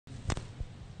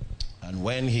And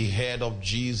when he heard of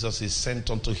Jesus, he sent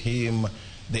unto him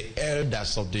the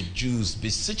elders of the Jews,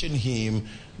 beseeching him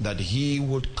that he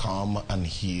would come and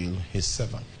heal his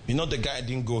servant. You know, the guy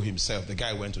didn't go himself. The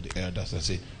guy went to the elders and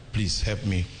said, please help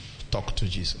me talk to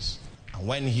Jesus. And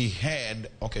when he heard,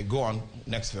 okay, go on,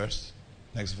 next verse.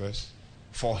 Next verse.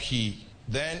 For he,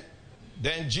 then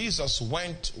Jesus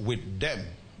went with them.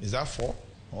 Is that 4?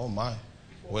 Oh my.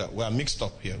 We are mixed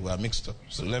up here. We are mixed up.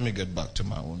 So let me get back to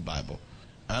my own Bible.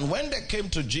 And when they came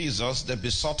to Jesus, they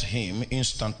besought him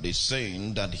instantly,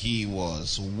 saying that he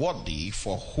was worthy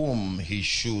for whom he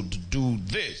should do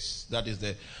this. That is,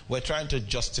 we're trying to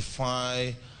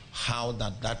justify how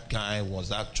that guy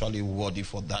was actually worthy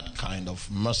for that kind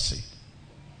of mercy.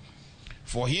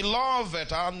 For he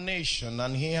loveth our nation,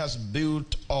 and he has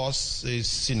built us a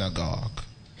synagogue.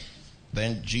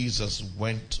 Then Jesus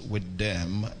went with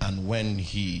them, and when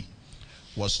he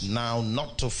was now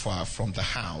not too far from the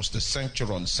house, the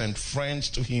centurion sent friends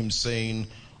to him, saying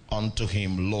unto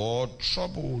him, Lord,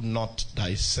 trouble not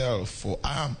thyself, for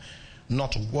I am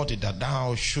not worthy that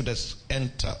thou shouldest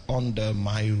enter under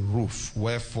my roof.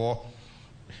 Wherefore,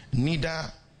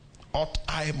 neither ought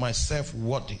I myself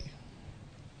worthy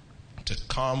to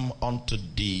come unto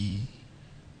thee,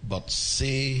 but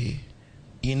say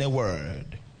in a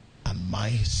word, and my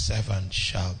servant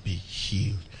shall be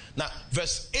healed. Now,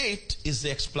 verse 8 is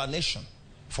the explanation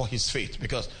for his faith,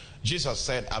 because Jesus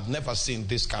said, I've never seen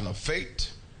this kind of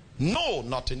faith. No,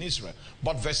 not in Israel.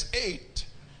 But verse 8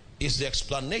 is the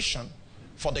explanation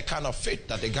for the kind of faith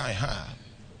that the guy had.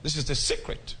 This is the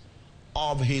secret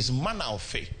of his manner of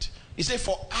faith. He said,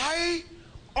 for I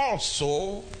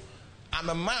also am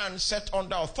a man set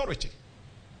under authority,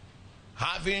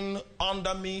 having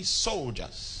under me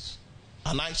soldiers.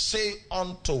 And I say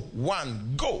unto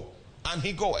one, go, and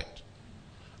he goeth,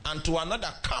 and to another,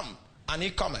 come, and he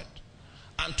cometh,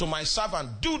 and to my servant,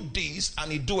 do this,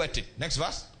 and he doeth it. Next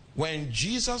verse. When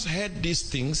Jesus heard these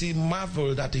things, he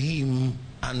marveled at him,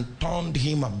 and turned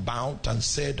him about, and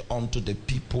said unto the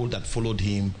people that followed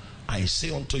him, I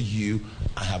say unto you,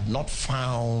 I have not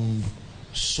found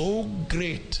so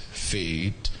great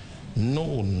faith,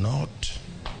 no, not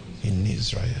in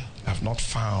Israel. I have not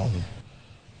found.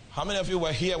 How many of you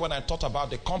were here when I taught about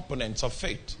the components of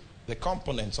faith? The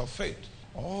components of faith.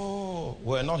 Oh,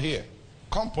 we're not here.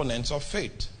 Components of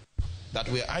faith that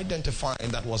we're identifying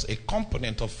that was a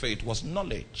component of faith was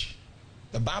knowledge.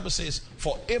 The Bible says,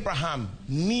 for Abraham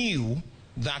knew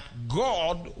that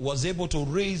God was able to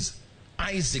raise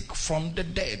Isaac from the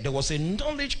dead. There was a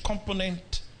knowledge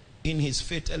component in his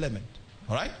faith element.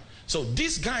 All right? So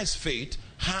this guy's faith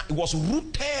was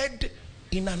rooted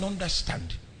in an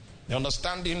understanding. The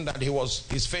understanding that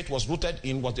his faith was rooted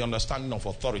in was the understanding of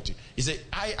authority. He said,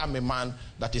 I am a man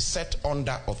that is set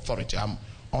under authority. I'm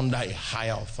under a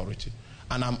higher authority.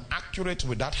 And I'm accurate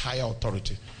with that higher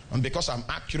authority. And because I'm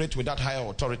accurate with that higher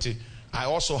authority, I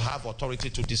also have authority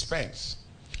to dispense.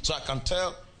 So I can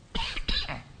tell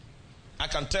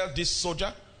this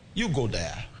soldier, you go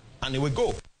there. And he will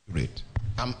go.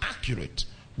 I'm accurate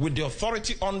with the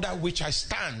authority under which I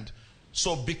stand.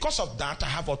 So because of that, I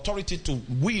have authority to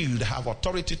wield, have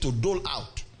authority to dole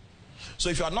out. So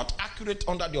if you are not accurate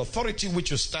under the authority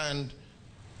which you stand,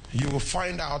 you will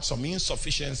find out some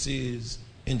insufficiencies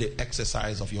in the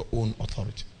exercise of your own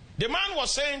authority. The man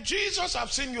was saying, Jesus,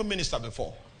 I've seen you minister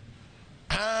before.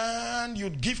 And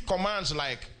you'd give commands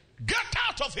like, get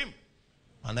out of him.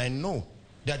 And I know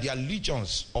that there are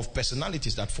legions of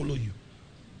personalities that follow you,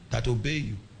 that obey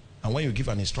you. And when you give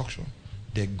an instruction,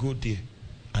 they go there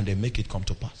and they make it come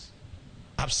to pass.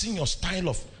 I've seen your style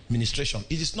of ministration.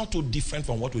 It is not too different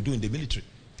from what we do in the military.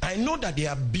 I know that there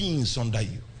are beings under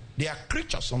you. There are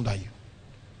creatures under you.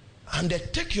 And they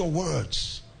take your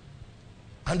words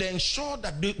and they ensure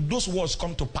that those words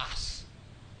come to pass.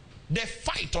 They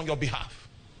fight on your behalf.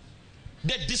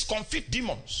 They discomfit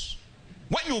demons.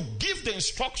 When you give the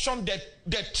instruction,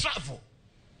 they travel.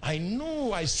 I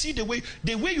know, I see the way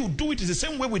you do it is the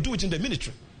same way we do it in the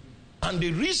military. And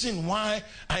the reason why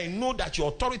I know that your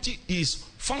authority is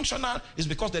functional is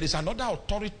because there is another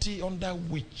authority under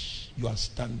which you are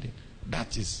standing.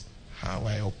 That is how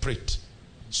I operate.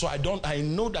 So I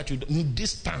know that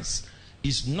distance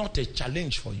is not a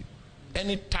challenge for you.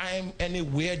 Anytime,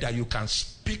 anywhere that you can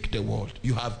speak the word,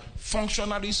 you have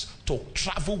functionaries to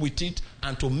travel with it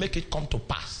and to make it come to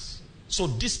pass. So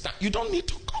distance, you don't need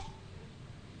to come.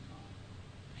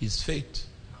 His faith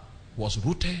was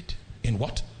rooted in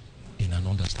what? In an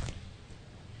understanding.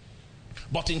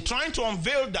 But in trying to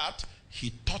unveil that,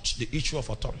 he touched the issue of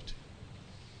authority.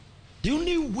 The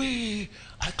only way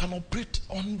I can operate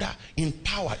in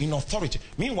power, in authority.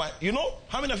 Meanwhile, you know,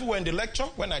 how many of you were in the lecture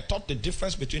when I taught the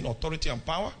difference between authority and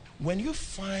power? When you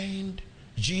find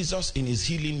Jesus in his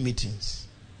healing meetings,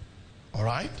 all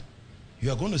right,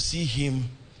 you are going to see him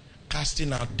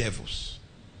casting out devils.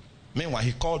 Meanwhile,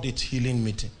 he called it healing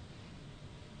meeting.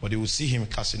 But you will see him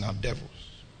casting out devils.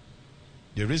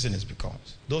 The reason is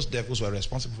because those devils were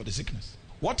responsible for the sickness.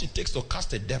 What it takes to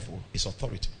cast a devil is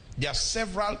authority. There are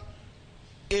several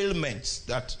ailments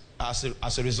that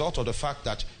as a result of the fact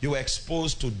that you were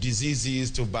exposed to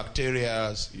diseases, to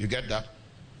bacteria, you get that?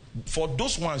 For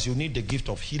those ones, you need the gift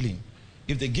of healing.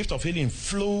 If the gift of healing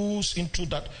flows into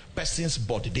that person's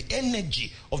body, the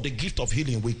energy of the gift of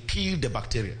healing will kill the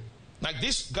bacteria. Like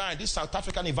this guy, this South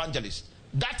African evangelist,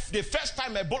 that the first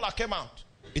time Ebola came out,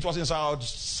 it was in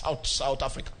South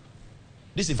Africa.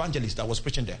 This evangelist that was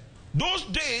preaching there. Those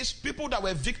days, people that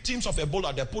were victims of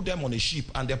Ebola, they put them on a ship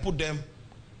and they put them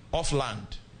off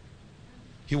land.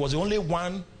 He was the only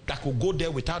one that could go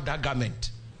there without that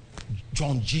garment.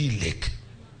 John G. Lake.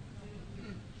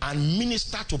 And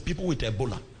minister to people with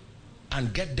Ebola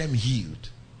and get them healed.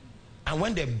 And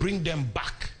when they bring them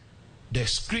back, they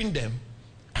screen them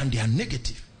and they are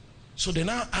negative. So they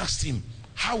now asked him,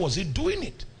 how was he doing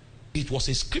it? It was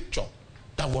a scripture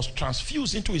that was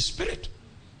transfused into his spirit.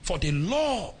 For the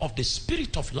law of the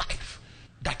spirit of life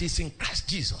that is in Christ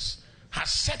Jesus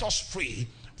has set us free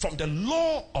from the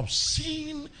law of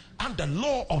sin and the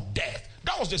law of death.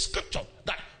 That was the scripture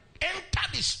that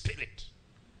entered his spirit.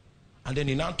 And then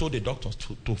he now told the doctors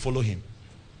to follow him.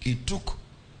 He took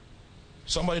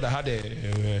somebody that had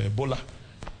Ebola.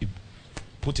 He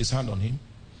put his hand on him.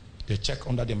 They checked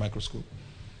under the microscope.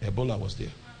 Ebola was there.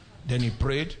 Then he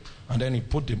prayed, and then he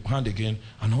put the hand again,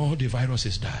 and all the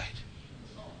viruses died.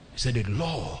 He said the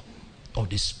law of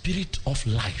the spirit of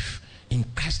life in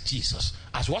Christ Jesus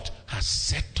as what? Has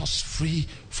set us free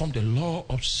from the law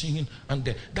of sin and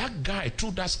death. That guy,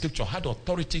 through that scripture, had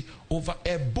authority over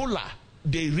Ebola.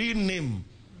 The real name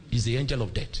is the angel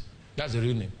of death. That's the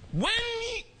real name. When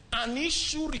an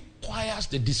issue requires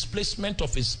the displacement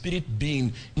of a spirit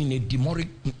being in a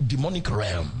demonic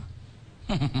realm,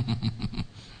 and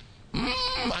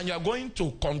you are going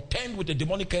to contend with a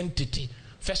demonic entity,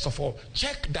 first of all,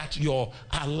 check that your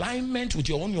alignment with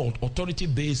your own authority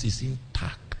base is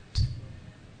intact.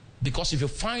 Because if you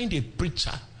find a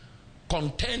preacher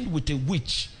contend with a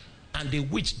witch and the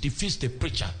witch defeats the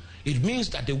preacher, it means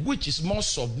that the witch is more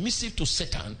submissive to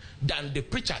Satan than the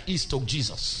preacher is to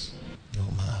Jesus. Oh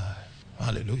my.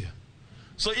 Hallelujah.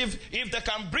 So if they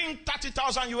can bring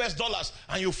 $30,000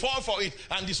 and you fall for it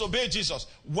and disobey Jesus,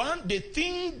 the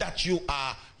thing that you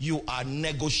are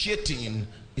negotiating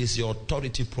is your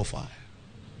authority profile.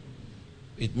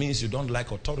 It means you don't like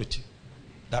authority.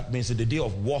 That means in the day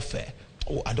of warfare,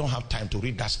 oh, I don't have time to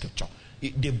read that scripture.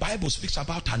 The Bible speaks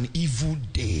about an evil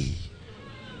day.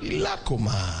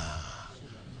 Ilakoma.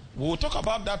 We'll talk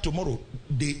about that tomorrow.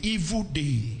 The evil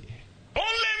day.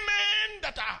 Only men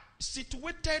that are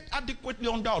situated adequately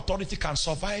under authority can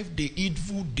survive the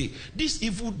evil day. This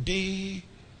evil day,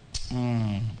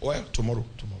 well, tomorrow.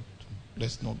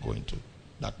 Let's not go into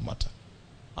that matter.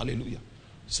 Hallelujah.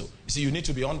 So, see, you need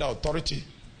to be under authority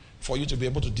for you to be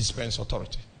able to dispense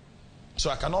authority. So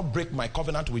I cannot break my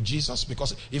covenant with Jesus,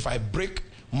 because if I break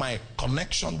my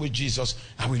connection with Jesus,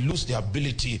 I will lose the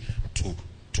ability to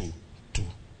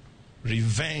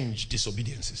revenge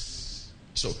disobediences.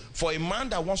 So for a man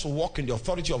that wants to walk in the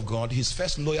authority of God, his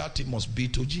first loyalty must be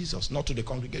to Jesus, not to the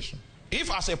congregation.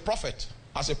 If as a prophet,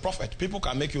 people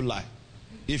can make you lie.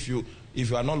 If you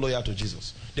are not loyal to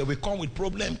Jesus, they will come with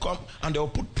problem, and they will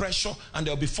put pressure, and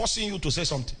they will be forcing you to say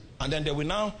something, and then they will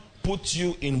now put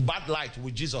you in bad light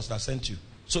with Jesus that sent you.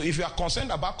 So if you are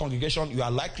concerned about congregation, you are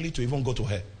likely to even go to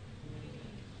hell,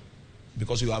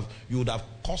 because you would have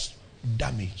caused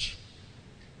damage.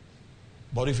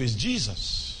 But if it's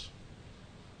Jesus,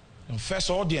 the first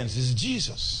audience is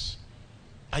Jesus,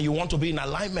 and you want to be in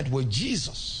alignment with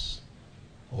Jesus,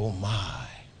 oh my,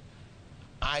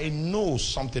 I know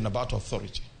something about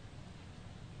authority.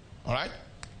 All right?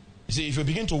 You see, if you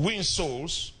begin to win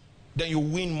souls, then you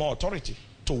win more authority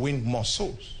to win more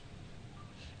souls.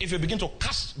 If you begin to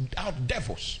cast out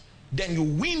devils, then you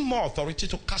win more authority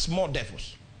to cast more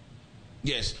devils.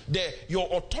 Yes, your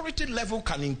authority level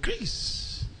can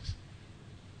increase.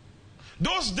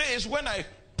 Those days when I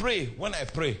pray,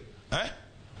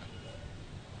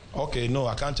 okay, no,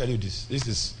 I can't tell you this. This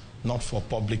is not for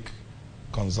public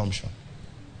consumption.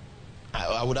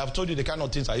 I would have told you the kind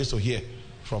of things I used to hear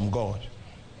from God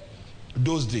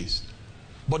those days.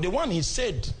 But the one he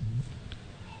said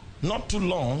not too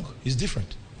long is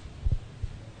different.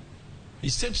 He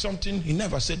said something he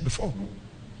never said before.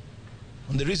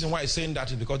 And the reason why he's saying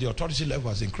that is because the authority level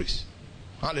has increased.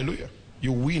 Hallelujah.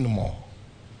 You win more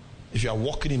if you are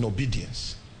walking in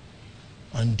obedience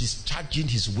and discharging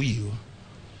his will.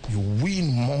 You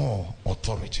win more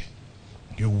authority.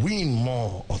 You win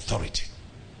more authority.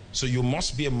 So you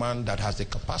must be a man that has the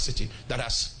capacity, that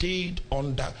has stayed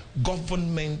under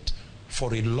government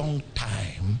for a long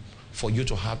time, for you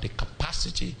to have the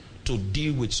capacity to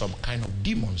deal with some kind of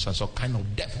demons and some kind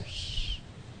of devils.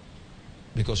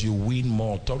 Because you win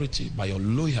more authority by your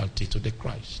loyalty to the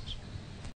Christ.